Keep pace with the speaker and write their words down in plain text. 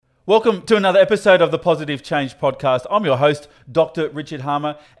Welcome to another episode of the Positive Change Podcast. I'm your host, Dr. Richard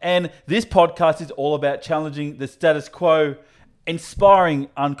Harmer, and this podcast is all about challenging the status quo, inspiring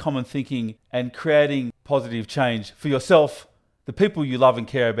uncommon thinking, and creating positive change for yourself, the people you love and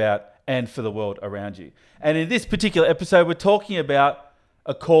care about, and for the world around you. And in this particular episode, we're talking about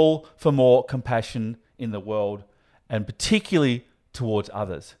a call for more compassion in the world, and particularly towards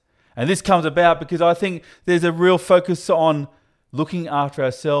others. And this comes about because I think there's a real focus on looking after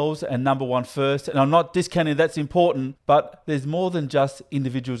ourselves and number one first. And I'm not discounting that's important, but there's more than just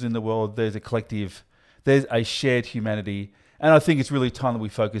individuals in the world. There's a collective, there's a shared humanity. And I think it's really time that we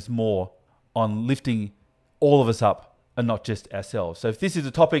focus more on lifting all of us up and not just ourselves. So if this is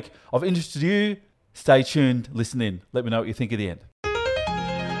a topic of interest to you, stay tuned, listen in. Let me know what you think at the end.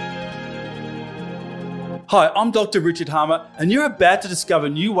 Hi, I'm Dr. Richard Harmer, and you're about to discover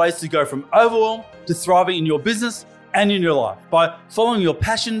new ways to go from overwhelm to thriving in your business and in your life by following your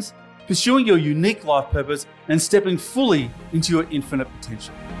passions, pursuing your unique life purpose, and stepping fully into your infinite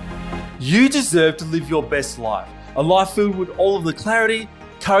potential. You deserve to live your best life, a life filled with all of the clarity,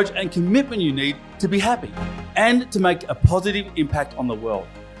 courage, and commitment you need to be happy and to make a positive impact on the world.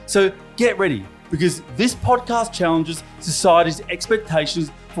 So get ready, because this podcast challenges society's expectations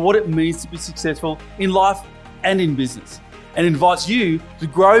for what it means to be successful in life and in business, and invites you to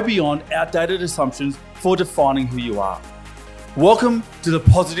grow beyond outdated assumptions for defining who you are. Welcome to the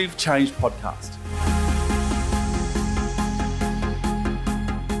Positive Change Podcast.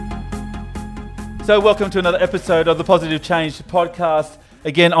 So welcome to another episode of the Positive Change Podcast.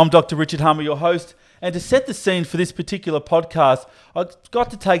 Again, I'm Dr. Richard Harmer, your host. And to set the scene for this particular podcast, I've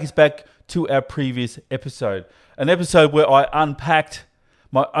got to take us back to our previous episode. An episode where I unpacked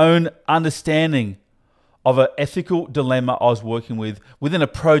my own understanding of an ethical dilemma I was working with within a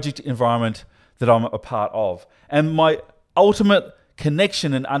project environment that I'm a part of. And my ultimate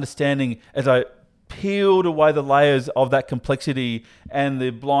connection and understanding as I peeled away the layers of that complexity and the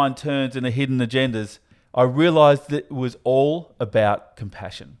blind turns and the hidden agendas, I realized that it was all about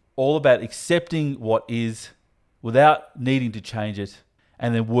compassion, all about accepting what is without needing to change it,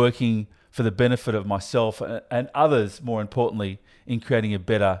 and then working for the benefit of myself and others, more importantly, in creating a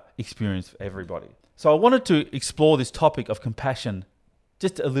better experience for everybody. So I wanted to explore this topic of compassion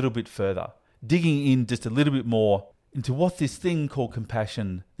just a little bit further, digging in just a little bit more into what this thing called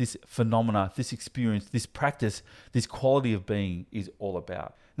compassion, this phenomena, this experience, this practice, this quality of being is all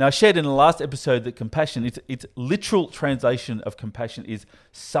about. Now, I shared in the last episode that compassion, its literal translation of compassion is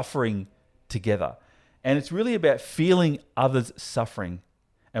suffering together. And it's really about feeling others' suffering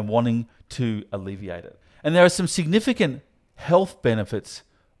and wanting to alleviate it. And there are some significant health benefits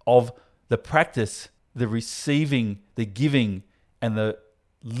of the practice, the receiving, the giving, and the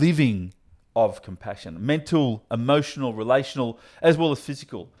living of compassion, mental, emotional, relational, as well as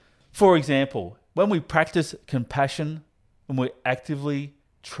physical. For example, when we practice compassion, when we actively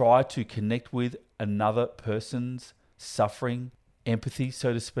try to connect with another person's suffering, empathy,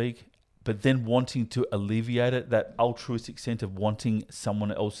 so to speak, but then wanting to alleviate it, that altruistic sense of wanting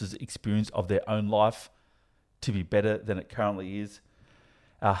someone else's experience of their own life to be better than it currently is,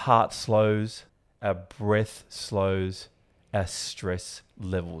 our heart slows, our breath slows, our stress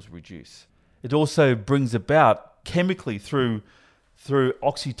levels reduce. It also brings about chemically through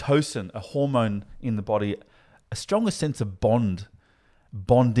oxytocin, a hormone in the body, a stronger sense of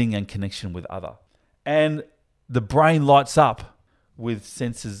bonding and connection with other. And the brain lights up with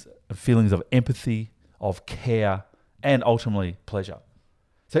senses and feelings of empathy, of care, and ultimately pleasure.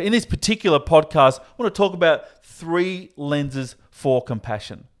 So in this particular podcast, I want to talk about 3 lenses for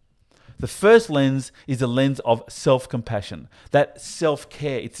compassion. The first lens is the lens of self-compassion, that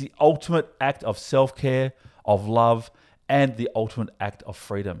self-care. It's the ultimate act of self-care, of love, and the ultimate act of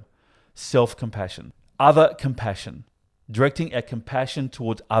freedom. Self-compassion. Other compassion. Directing our compassion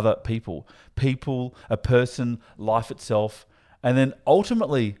towards other people, a person, life itself. And then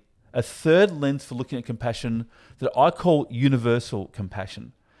ultimately, a third lens for looking at compassion that I call universal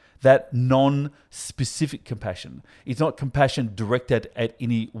compassion. That non-specific compassion. It's not compassion directed at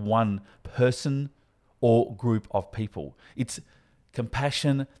any one person or group of people. It's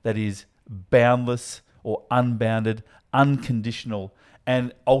compassion that is boundless or unbounded, unconditional,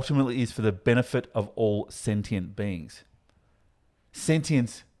 and ultimately is for the benefit of all sentient beings.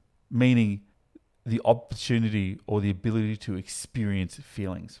 Sentience meaning the opportunity or the ability to experience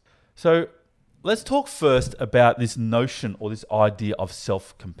feelings. So let's talk first about this notion or this idea of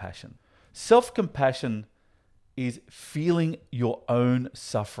self-compassion. Self-compassion is feeling your own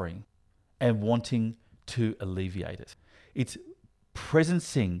suffering and wanting to alleviate it. It's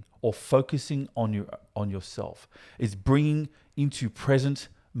presencing or focusing on yourself. It's bringing into present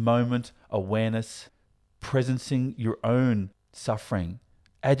moment awareness, presencing your own suffering,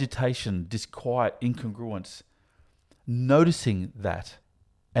 agitation, disquiet, incongruence, noticing that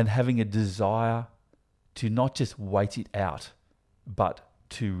and having a desire to not just wait it out, but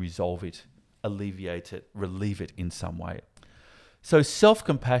to resolve it, alleviate it, relieve it in some way. So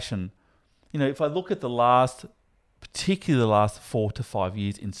self-compassion, if I look at particularly the last 4 to 5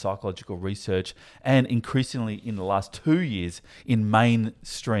 years in psychological research, and increasingly in the last 2 years in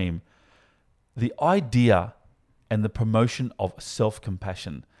mainstream, the idea and the promotion of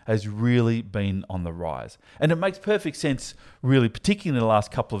self-compassion has really been on the rise. And it makes perfect sense, really, particularly in the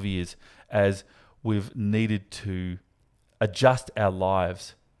last couple of years, as we've needed to adjust our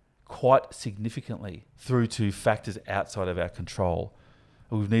lives quite significantly through to factors outside of our control.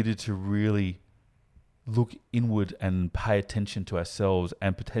 We've needed to really look inward and pay attention to ourselves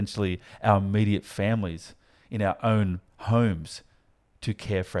and potentially our immediate families in our own homes to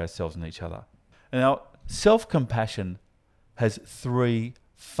care for ourselves and each other. Now, self-compassion has 3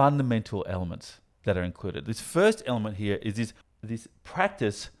 fundamental elements that are included. This first element here is this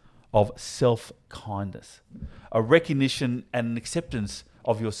practice of self-kindness, a recognition and an acceptance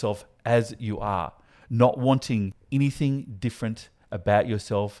of yourself as you are, not wanting anything different about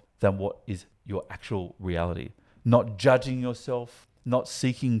yourself than what is your actual reality, not judging yourself, not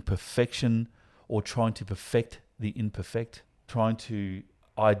seeking perfection or trying to perfect the imperfect, trying to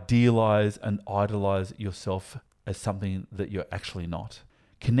idealize and idolize yourself as something that you're actually not.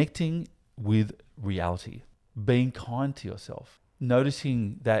 Connecting with reality, being kind to yourself,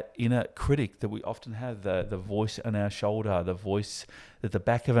 noticing that inner critic that we often have, the voice on our shoulder, the voice at the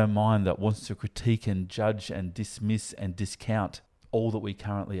back of our mind that wants to critique and judge and dismiss and discount all that we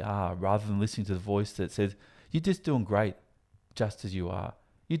currently are, rather than listening to the voice that says, you're just doing great just as you are.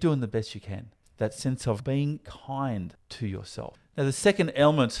 You're doing the best you can. That sense of being kind to yourself. Now, the second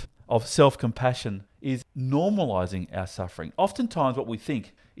element of self-compassion is normalizing our suffering. Oftentimes what we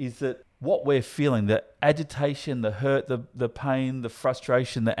think is that what we're feeling, the agitation, the hurt, the pain, the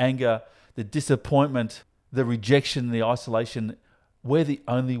frustration, the anger, the disappointment, the rejection, the isolation, we're the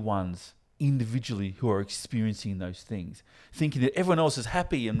only ones individually who are experiencing those things, thinking that everyone else is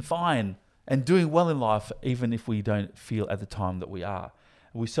happy and fine and doing well in life, even if we don't feel at the time that we are.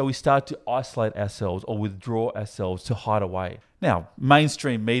 So we start to isolate ourselves or withdraw ourselves to hide away. Now,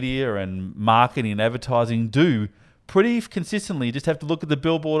 mainstream media and marketing and advertising do pretty consistently. You just have to look at the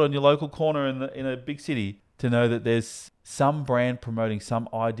billboard on your local corner in a big city to know that there's some brand promoting some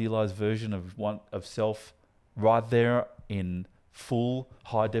idealized version of self right there in full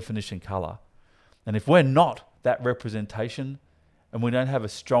high definition color. And if we're not that representation and we don't have a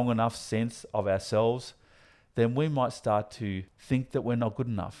strong enough sense of ourselves, then we might start to think that we're not good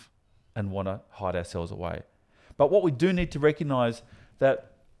enough and want to hide ourselves away. But what we do need to recognize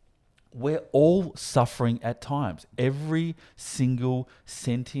that we're all suffering at times. Every single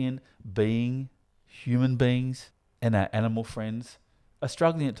sentient being, human beings, and our animal friends are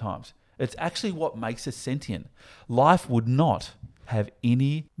struggling at times. It's actually what makes us sentient. Life would not have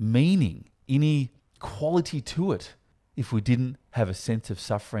any meaning, any quality to it if we didn't have a sense of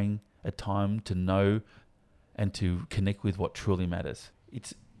suffering at time to know and to connect with what truly matters.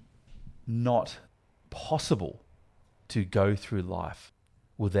 It's not possible to go through life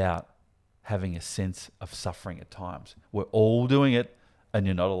without having a sense of suffering at times. We're all doing it, and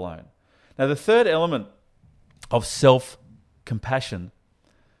you're not alone. Now, the third element of self-compassion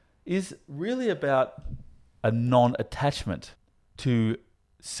is really about a non-attachment to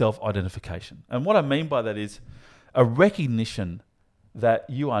self-identification. And what I mean by that is a recognition that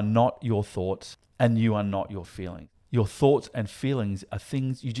you are not your thoughts and you are not your feelings. Your thoughts and feelings are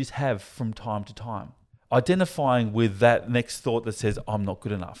things you just have from time to time. Identifying with that next thought that says, I'm not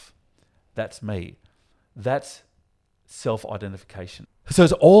good enough. That's me. That's self-identification. So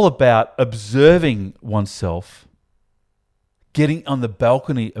it's all about observing oneself, getting on the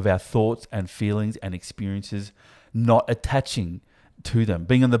balcony of our thoughts and feelings and experiences, not attaching to them,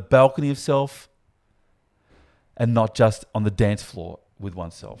 being on the balcony of self and not just on the dance floor with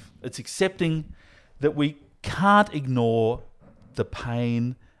oneself. It's accepting that we can't ignore the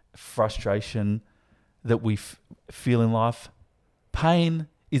pain, frustration that we feel in life. Pain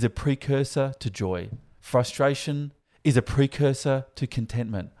is a precursor to joy. Frustration is a precursor to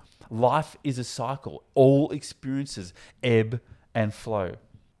contentment. Life is a cycle. All experiences ebb and flow.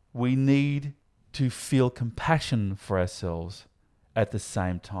 We need to feel compassion for ourselves at the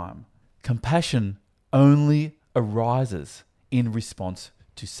same time. Compassion only arises in response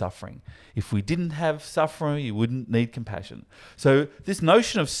to suffering. If we didn't have suffering, you wouldn't need compassion. So this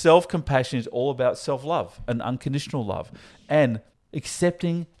notion of self-compassion is all about self-love and unconditional love. And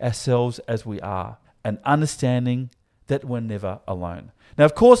accepting ourselves as we are, and understanding that we're never alone. Now,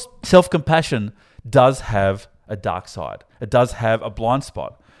 of course, self-compassion does have a dark side. It does have a blind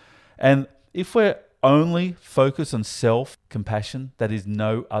spot. And if we're only focused on self-compassion, that is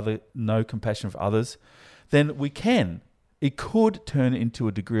no compassion for others, then it could turn into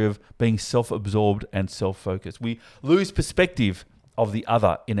a degree of being self-absorbed and self-focused. We lose perspective of the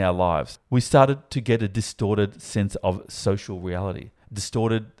other in our lives. We started to get a distorted sense of social reality.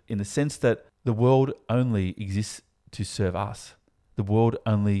 Distorted in the sense that the world only exists to serve us. The world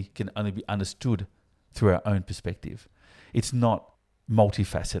can only be understood through our own perspective. It's not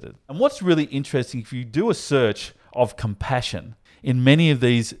multifaceted. And what's really interesting, if you do a search of compassion in many of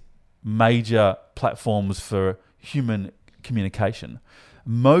these major platforms for human communication,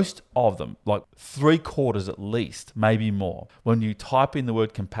 most of them, like 3/4 at least, maybe more, when you type in the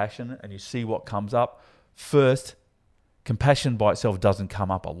word compassion and you see what comes up, first, compassion by itself doesn't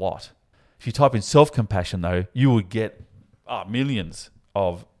come up a lot. If you type in self-compassion, though, you would get millions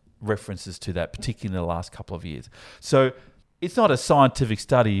of references to that, particularly in the last couple of years. So it's not a scientific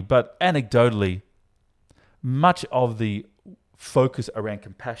study, but anecdotally, much of the focus around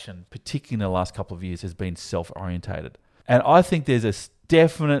compassion, particularly in the last couple of years, has been self-orientated. And I think there's a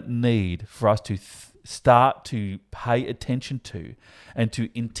definite need for us to start to pay attention to and to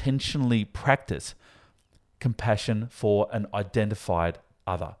intentionally practice compassion for an identified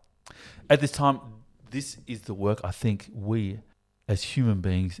other. At this time, this is the work I think we as human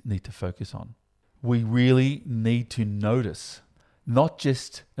beings need to focus on. We really need to notice, not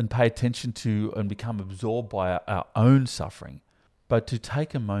just and pay attention to and become absorbed by our own suffering, but to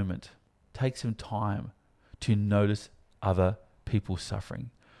take a moment, take some time to notice other people's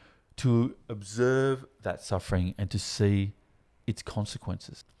suffering, to observe that suffering and to see its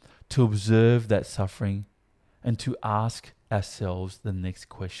consequences, to observe that suffering and to ask ourselves the next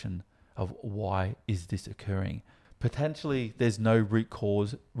question of why is this occurring? Potentially there's no root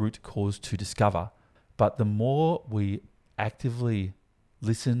cause to discover, but the more we actively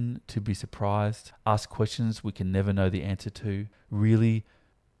listen to be surprised, ask questions we can never know the answer to, really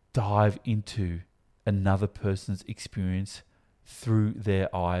dive into another person's experience through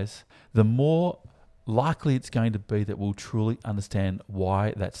their eyes, the more likely it's going to be that we'll truly understand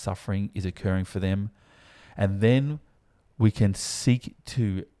why that suffering is occurring for them. And then we can seek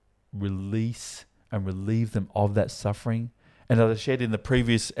to release and relieve them of that suffering. And as I shared in the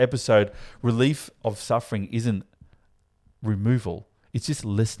previous episode, relief of suffering isn't removal. It's just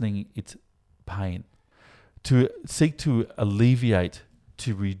lessening its pain. To seek to alleviate,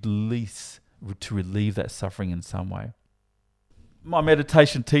 to release, to relieve that suffering in some way. My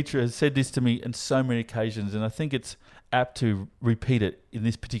meditation teacher has said this to me on so many occasions, and I think it's apt to repeat it in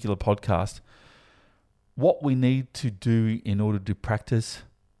this particular podcast. What we need to do in order to practice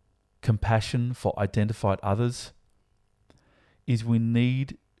compassion for identified others is we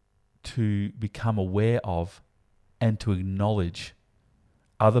need to become aware of and to acknowledge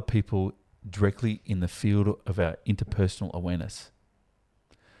other people directly in the field of our interpersonal awareness.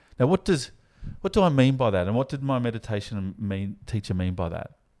 Now, what do I mean by that? And what did my meditation teacher mean by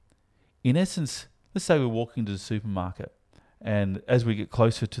that? In essence, let's say we're walking to the supermarket, and as we get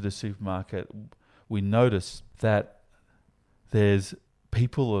closer to the supermarket, we notice that there's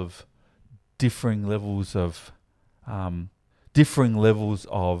people of differing levels of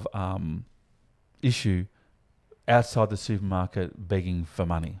issue outside the supermarket begging for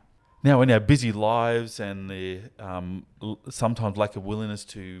money. Now, in our busy lives and the sometimes lack of willingness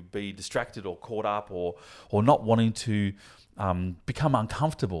to be distracted or caught up or not wanting to become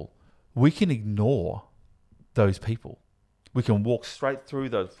uncomfortable, we can ignore those people. We can walk straight through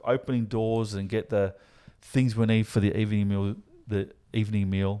the opening doors and get the things we need for the evening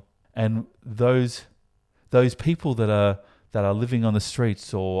meal. And those people that are living on the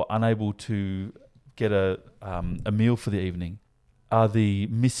streets or unable to get a meal for the evening are the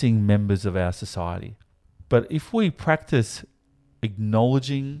missing members of our society. But if we practice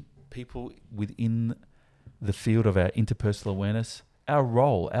acknowledging people within the field of our interpersonal awareness, our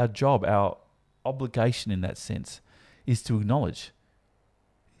role, our job, our obligation in that sense is to acknowledge,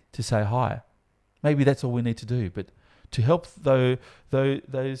 to say hi. Maybe that's all we need to do, but to help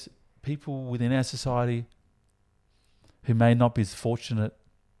those people within our society who may not be as fortunate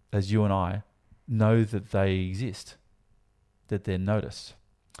as you and I know that they exist, that they're noticed.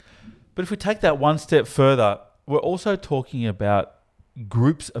 But if we take that one step further, we're also talking about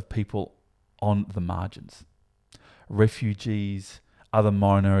groups of people on the margins. Refugees, other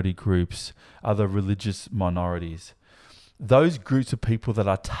minority groups, other religious minorities. Those groups of people that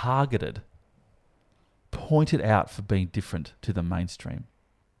are targeted pointed out for being different to the mainstream.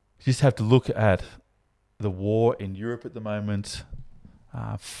 You just have to look at the war in Europe at the moment,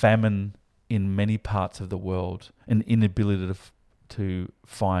 famine in many parts of the world, an inability to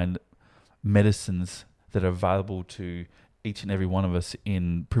find medicines that are available to each and every one of us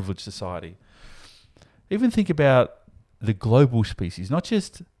in privileged society. Even think about the global species, not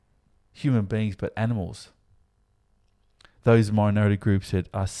just human beings, but animals. Those minority groups that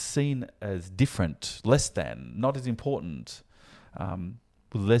are seen as different, less than, not as important,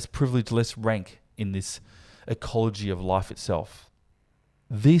 with less privilege, less rank in this ecology of life itself.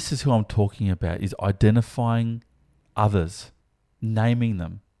 This is who I'm talking about, is identifying others, naming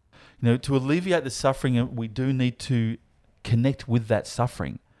them. To alleviate the suffering, we do need to connect with that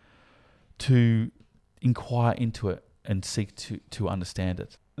suffering, to inquire into it and seek to understand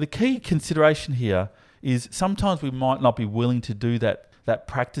it. The key consideration here is sometimes we might not be willing to do that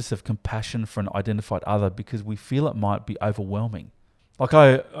practice of compassion for an identified other because we feel it might be overwhelming. Like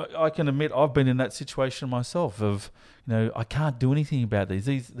I can admit I've been in that situation myself of, I can't do anything about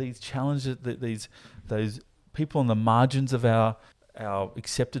these challenges, those people on the margins of our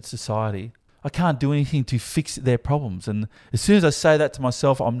accepted society. I can't do anything to fix their problems. And as soon as I say that to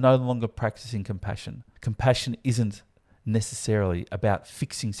myself, I'm no longer practicing compassion. Compassion isn't necessarily about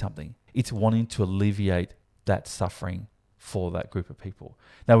fixing something. It's wanting to alleviate that suffering for that group of people.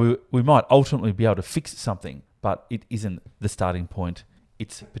 Now, we might ultimately be able to fix something, but it isn't the starting point.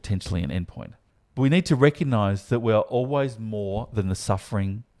 It's potentially an end point. But we need to recognize that we are always more than the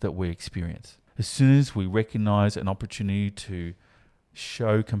suffering that we experience. As soon as we recognize an opportunity to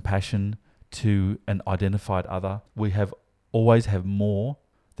show compassion to an identified other, we always have more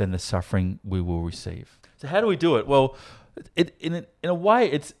than the suffering we will receive. So how do we do it? Well, in a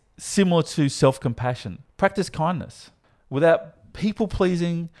way, it's similar to self-compassion. Practice kindness without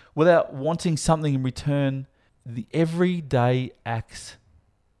people-pleasing, without wanting something in return. The everyday acts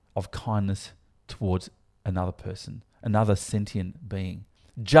of kindness towards another person, another sentient being.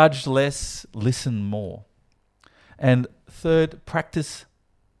 Judge less, listen more. And third, practice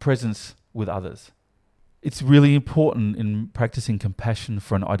presence with others. It's really important in practicing compassion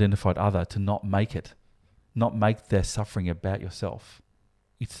for an identified other to not make their suffering about yourself.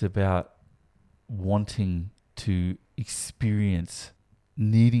 It's about wanting to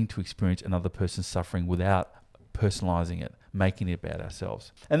needing to experience another person's suffering without personalizing it, making it about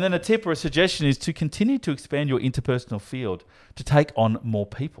ourselves. And then a tip or a suggestion is to continue to expand your interpersonal field, to take on more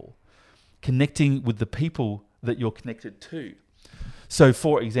people, connecting with the people that you're connected to. So,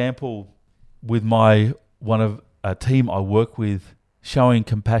 for example, with one of a team I work with, showing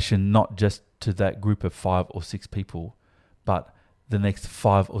compassion not just to that group of 5 or 6 people, but the next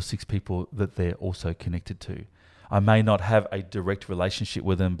 5 or 6 people that they're also connected to. I may not have a direct relationship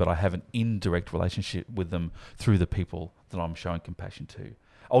with them, but I have an indirect relationship with them through the people that I'm showing compassion to.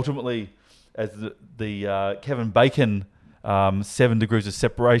 Ultimately, as the Kevin Bacon 7 degrees of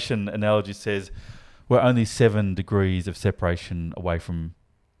separation analogy says, we're only 7 degrees of separation away from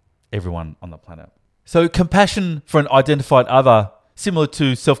everyone on the planet. So compassion for an identified other, similar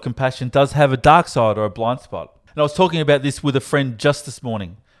to self-compassion, does have a dark side or a blind spot. And I was talking about this with a friend just this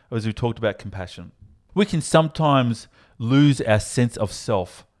morning as we talked about compassion. We can sometimes lose our sense of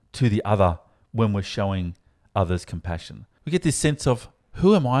self to the other when we're showing others compassion. We get this sense of,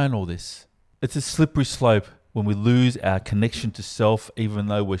 who am I in all this? It's a slippery slope when we lose our connection to self, even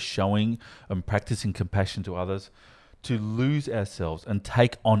though we're showing and practicing compassion to others, to lose ourselves and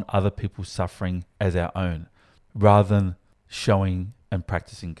take on other people's suffering as our own, rather than showing and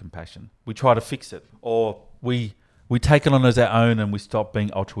practicing compassion. We try to fix it, or we take it on as our own and we stop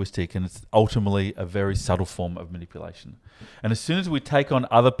being altruistic, and it's ultimately a very subtle form of manipulation. And as soon as we take on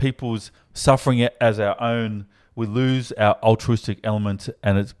other people's suffering as our own, we lose our altruistic element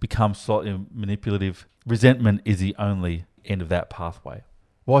and it becomes slightly manipulative. Resentment is the only end of that pathway.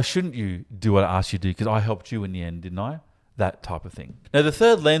 Why shouldn't you do what I asked you to do? Because I helped you in the end, didn't I? That type of thing. Now, the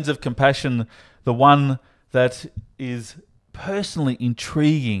third lens of compassion, the one that is personally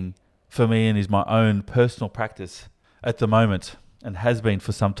intriguing for me and is my own personal practice at the moment and has been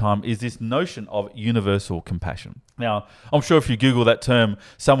for some time, is this notion of universal compassion. Now, I'm sure if you Google that term,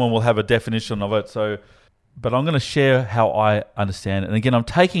 someone will have a definition of it. But I'm going to share how I understand it. And again, I'm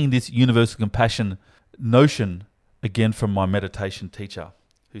taking this universal compassion notion again from my meditation teacher,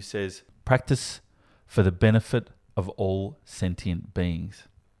 who says, practice for the benefit of all sentient beings,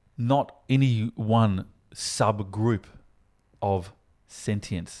 not any one subgroup of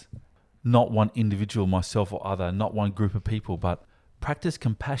sentience, not one individual, myself or other, not one group of people, but practice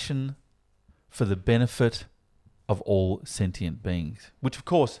compassion for the benefit of all sentient beings, which of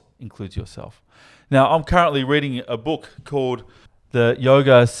course includes yourself. Now, I'm currently reading a book called the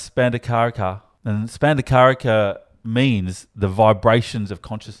Yoga Spandakarika. And Spandakarika means the vibrations of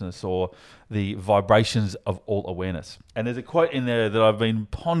consciousness, or the vibrations of all awareness. And there's a quote in there that I've been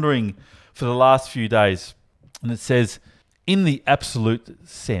pondering for the last few days. And it says, in the absolute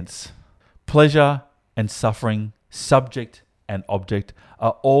sense, pleasure and suffering, subject and object,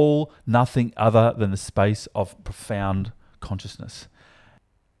 are all nothing other than the space of profound consciousness.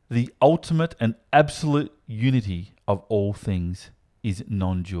 The ultimate and absolute unity of all things is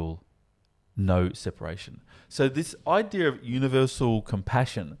non-dual, no separation. So this idea of universal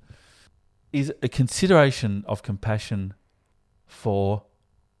compassion is a consideration of compassion for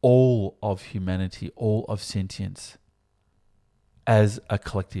all of humanity, all of sentience, as a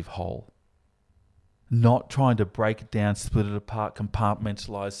collective whole. Not trying to break it down, split it apart,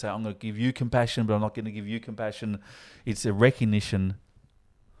 compartmentalize, say, I'm going to give you compassion, but I'm not going to give you compassion. It's a recognition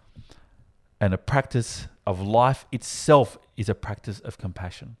and a practice of life itself is a practice of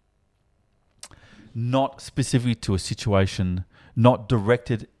compassion. Not specific to a situation, not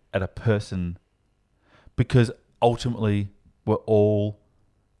directed at a person, because ultimately we all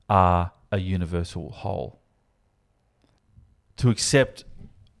are a universal whole. To accept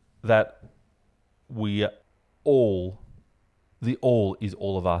that we are all, the all is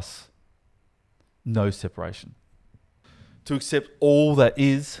all of us, no separation. To accept all that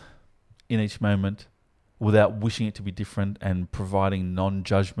is in each moment without wishing it to be different, and providing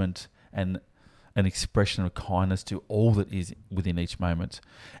non-judgment and an expression of kindness to all that is within each moment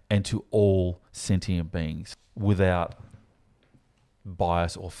and to all sentient beings without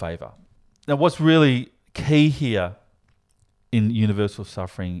bias or favor. Now, what's really key here in universal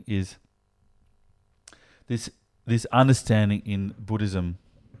suffering is this understanding in Buddhism,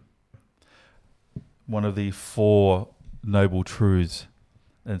 one of the four noble truths,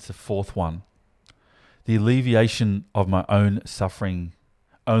 and it's the fourth one. The alleviation of my own suffering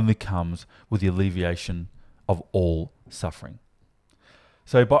only comes with the alleviation of all suffering.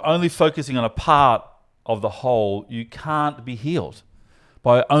 So by only focusing on a part of the whole, you can't be healed.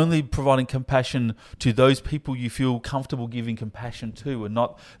 By only providing compassion to those people you feel comfortable giving compassion to, and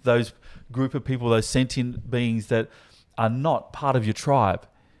not those group of people, those sentient beings that are not part of your tribe.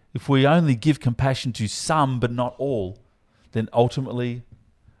 If we only give compassion to some but not all, then ultimately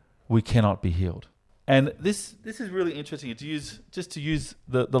we cannot be healed. And this is really interesting to use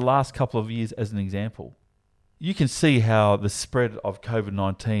the last couple of years as an example. You can see how the spread of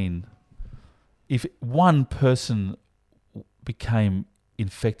COVID-19, if one person became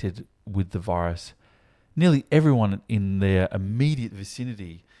infected with the virus, nearly everyone in their immediate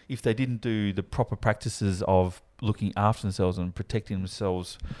vicinity, if they didn't do the proper practices of looking after themselves and protecting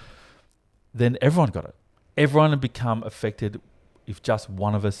themselves, then everyone got it. Everyone had become affected if just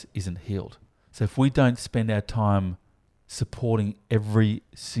one of us isn't healed. So if we don't spend our time supporting every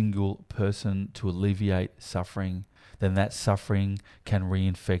single person to alleviate suffering, then that suffering can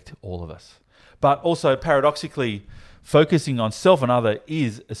reinfect all of us. But also, paradoxically, focusing on self and other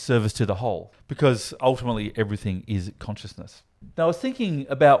is a service to the whole, because ultimately everything is consciousness. Now, I was thinking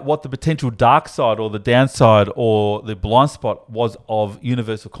about what the potential dark side or the downside or the blind spot was of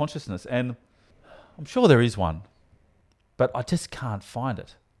universal consciousness, and I'm sure there is one, but I just can't find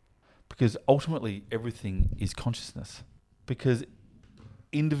it, because ultimately everything is consciousness, because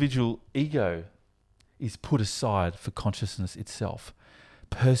individual ego is put aside for consciousness itself.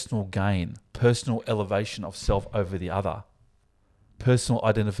 Personal gain, personal elevation of self over the other, personal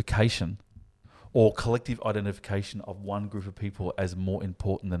identification or collective identification of one group of people as more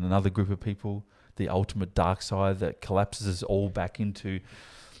important than another group of people, the ultimate dark side that collapses us all back into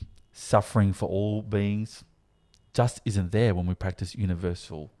suffering for all beings, just isn't there when we practice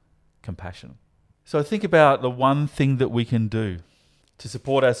universal compassion. So think about the one thing that we can do to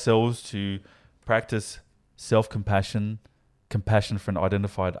support ourselves to practice self-compassion, compassion for an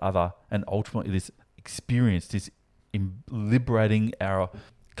identified other, and ultimately this experience, this liberating our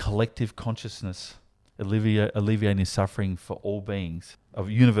collective consciousness, alleviating suffering for all beings, of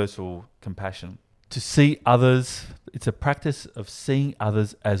universal compassion. To see others, it's a practice of seeing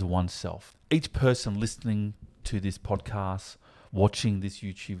others as oneself. Each person listening to this podcast, watching this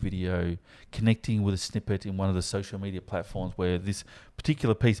YouTube video, connecting with a snippet in one of the social media platforms where this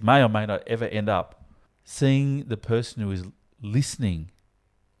particular piece may or may not ever end up, seeing the person who is listening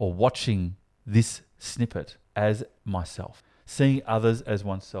or watching this snippet as myself, seeing others as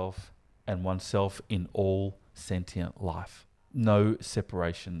oneself and oneself in all sentient life. No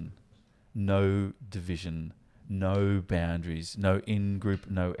separation, no division, no boundaries, no in-group,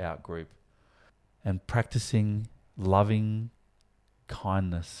 no out-group. And practicing loving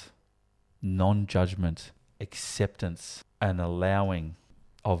kindness non-judgment, acceptance, and allowing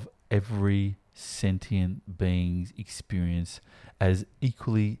of every sentient being's experience as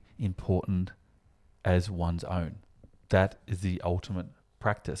equally important as one's own. That is the ultimate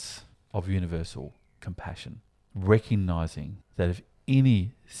practice of universal compassion. Recognizing that if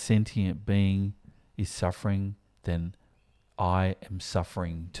any sentient being is suffering, then I am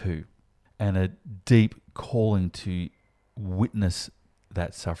suffering too. And a deep calling to witness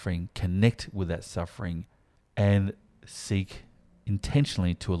that suffering, connect with that suffering, and seek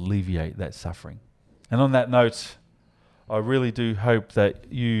intentionally to alleviate that suffering. And on that note, I really do hope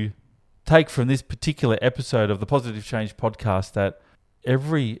that you take from this particular episode of the Positive Change podcast that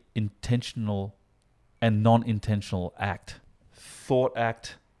every intentional and non-intentional act, thought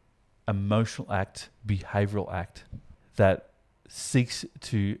act, emotional act, behavioral act that seeks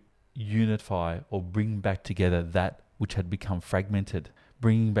to unify or bring back together that which had become fragmented,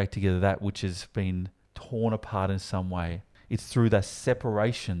 bringing back together that which has been torn apart in some way. It's through that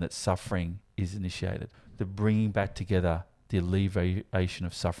separation that suffering is initiated. The bringing back together, the alleviation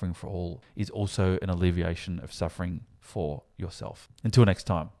of suffering for all is also an alleviation of suffering for yourself. Until next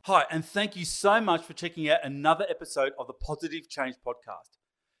time. Hi, and thank you so much for checking out another episode of the Positive Change podcast.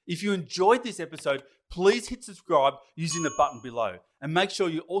 If you enjoyed this episode, please hit subscribe using the button below, and make sure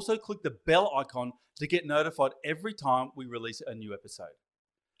you also click the bell icon to get notified every time we release a new episode.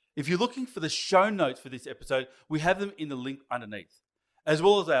 If you're looking for the show notes for this episode, we have them in the link underneath, as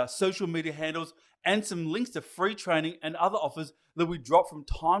well as our social media handles and some links to free training and other offers that we drop from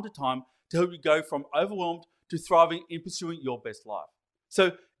time to time to help you go from overwhelmed to thriving in pursuing your best life.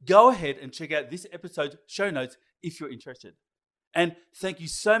 So go ahead and check out this episode's show notes if you're interested. And thank you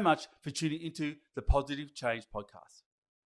so much for tuning into the Positive Change podcast.